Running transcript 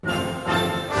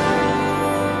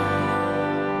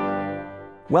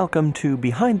Welcome to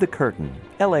Behind the Curtain,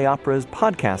 LA Opera's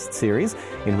podcast series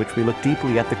in which we look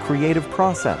deeply at the creative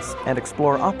process and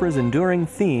explore opera's enduring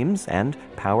themes and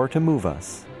power to move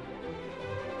us.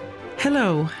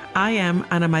 Hello, I am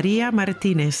María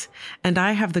Martínez, and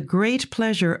I have the great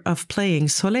pleasure of playing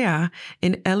Soleá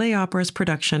in LA Opera's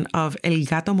production of El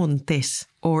Gato Montés,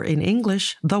 or in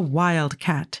English, The Wild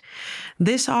Cat.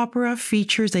 This opera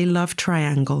features a love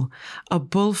triangle, a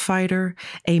bullfighter,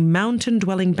 a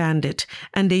mountain-dwelling bandit,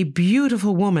 and a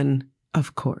beautiful woman,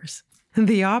 of course.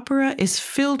 The opera is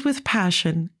filled with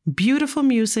passion, beautiful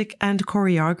music, and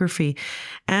choreography,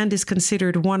 and is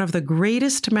considered one of the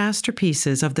greatest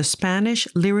masterpieces of the Spanish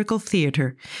lyrical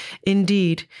theater.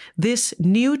 Indeed, this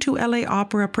new to LA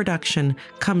Opera production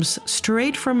comes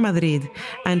straight from Madrid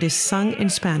and is sung in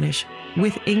Spanish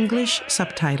with English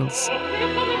subtitles.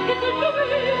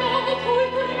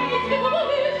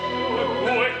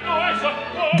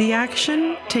 The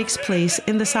action takes place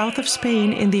in the south of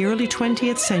Spain in the early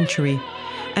 20th century.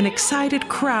 An excited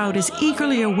crowd is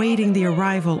eagerly awaiting the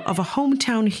arrival of a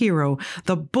hometown hero,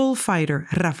 the bullfighter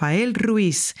Rafael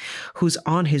Ruiz, who's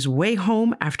on his way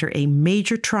home after a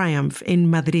major triumph in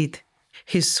Madrid.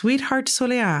 His sweetheart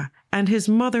Soleá and his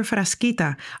mother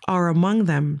Frasquita are among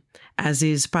them, as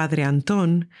is Padre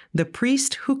Antón, the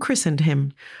priest who christened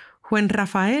him. When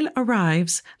Rafael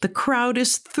arrives, the crowd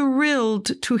is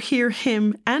thrilled to hear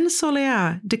him and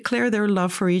Soleá declare their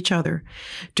love for each other.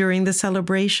 During the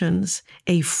celebrations,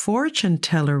 a fortune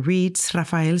teller reads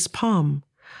Rafael's palm.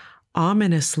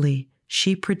 Ominously,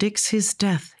 she predicts his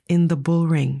death in the bull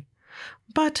ring.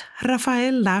 But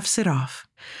Rafael laughs it off.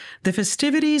 The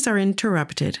festivities are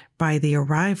interrupted by the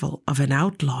arrival of an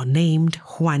outlaw named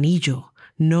Juanillo,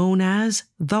 known as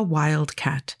the Wild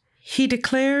Cat. He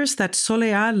declares that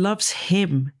Soleá loves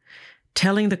him,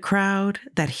 telling the crowd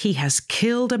that he has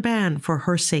killed a man for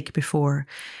her sake before,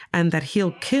 and that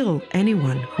he'll kill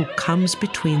anyone who comes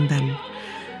between them.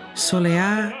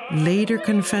 Soleá later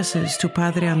confesses to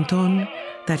Padre Antón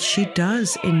that she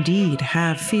does indeed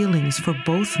have feelings for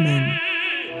both men.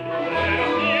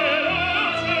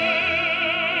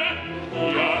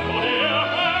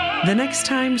 The next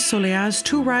time Soleá's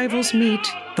two rivals meet,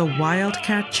 the Wild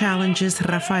Cat challenges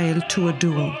Rafael to a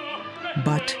duel.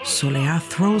 But Soleá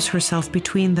throws herself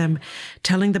between them,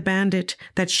 telling the bandit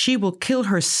that she will kill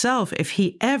herself if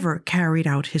he ever carried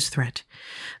out his threat.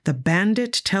 The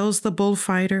bandit tells the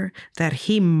bullfighter that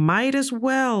he might as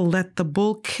well let the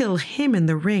bull kill him in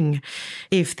the ring.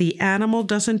 If the animal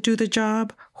doesn't do the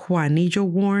job, Juanillo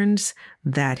warns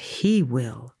that he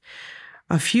will.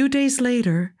 A few days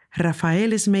later,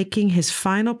 Rafael is making his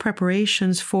final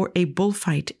preparations for a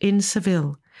bullfight in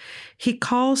Seville. He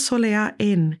calls Soleá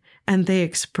in, and they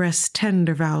express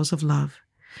tender vows of love.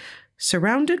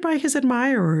 Surrounded by his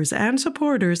admirers and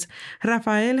supporters,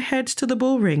 Rafael heads to the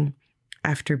bull ring,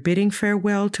 after bidding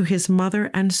farewell to his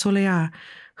mother and Soleá,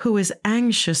 who is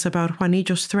anxious about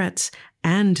Juanillo's threats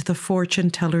and the fortune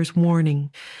teller's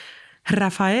warning.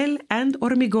 Rafael and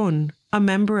Hormigón, a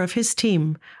member of his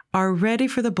team, are ready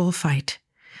for the bullfight.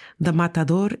 The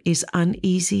matador is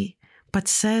uneasy, but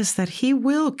says that he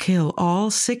will kill all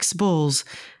 6 bulls,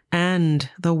 and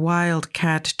the wild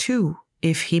cat too,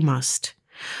 if he must.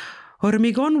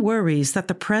 Hormigón worries that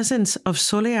the presence of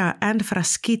Soleá and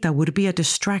Frasquita would be a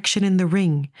distraction in the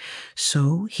ring,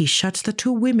 so he shuts the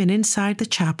 2 women inside the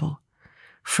chapel.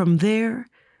 From there,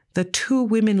 the 2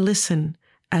 women listen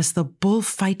as the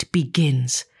bullfight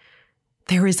begins.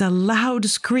 There is a loud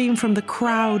scream from the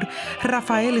crowd.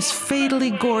 Rafael is fatally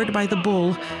gored by the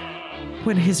bull.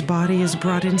 When his body is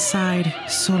brought inside,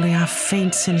 Soleá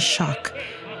faints in shock,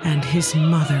 and his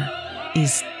mother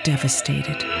is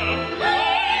devastated.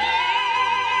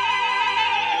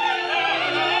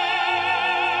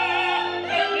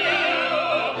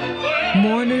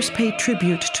 Mourners pay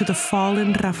tribute to the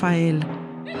fallen Rafael.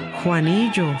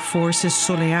 Juanillo forces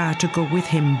Soleá to go with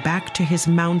him back to his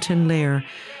mountain lair.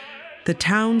 The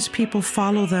townspeople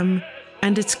follow them,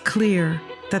 and it's clear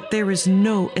that there is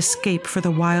no escape for the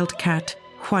wild cat.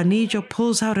 Juanillo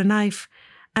pulls out a knife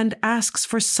and asks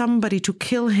for somebody to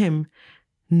kill him.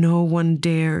 No one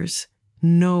dares.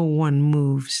 No one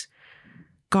moves.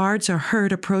 Guards are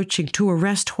heard approaching to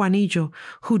arrest Juanillo,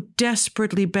 who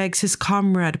desperately begs his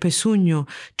comrade Pezuño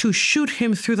to shoot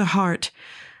him through the heart.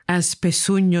 As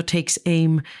Pezuño takes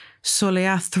aim,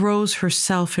 Soleá throws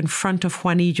herself in front of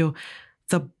Juanillo.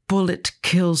 The bullet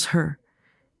kills her.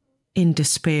 In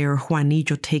despair,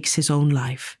 Juanillo takes his own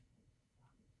life.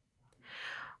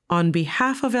 On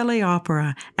behalf of LA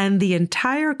Opera and the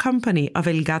entire company of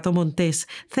El Gato Montés,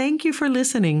 thank you for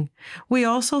listening. We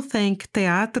also thank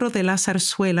Teatro de la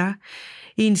Zarzuela,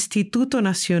 Instituto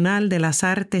Nacional de las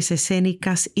Artes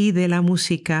Escénicas y de la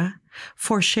Música,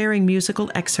 for sharing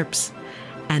musical excerpts.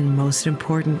 And most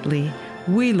importantly,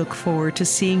 we look forward to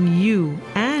seeing you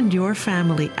and your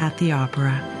family at the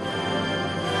opera.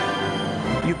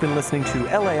 You've been listening to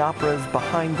LA Opera's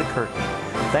Behind the Curtain.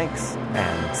 Thanks,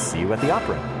 and see you at the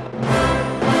opera.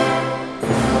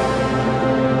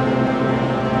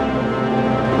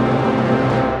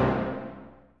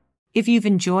 If you've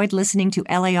enjoyed listening to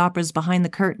LA Opera's Behind the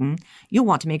Curtain, you'll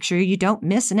want to make sure you don't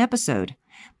miss an episode.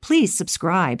 Please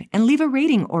subscribe and leave a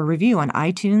rating or review on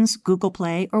iTunes, Google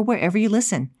Play, or wherever you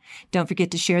listen. Don't forget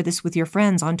to share this with your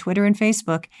friends on Twitter and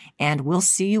Facebook, and we'll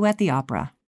see you at the opera.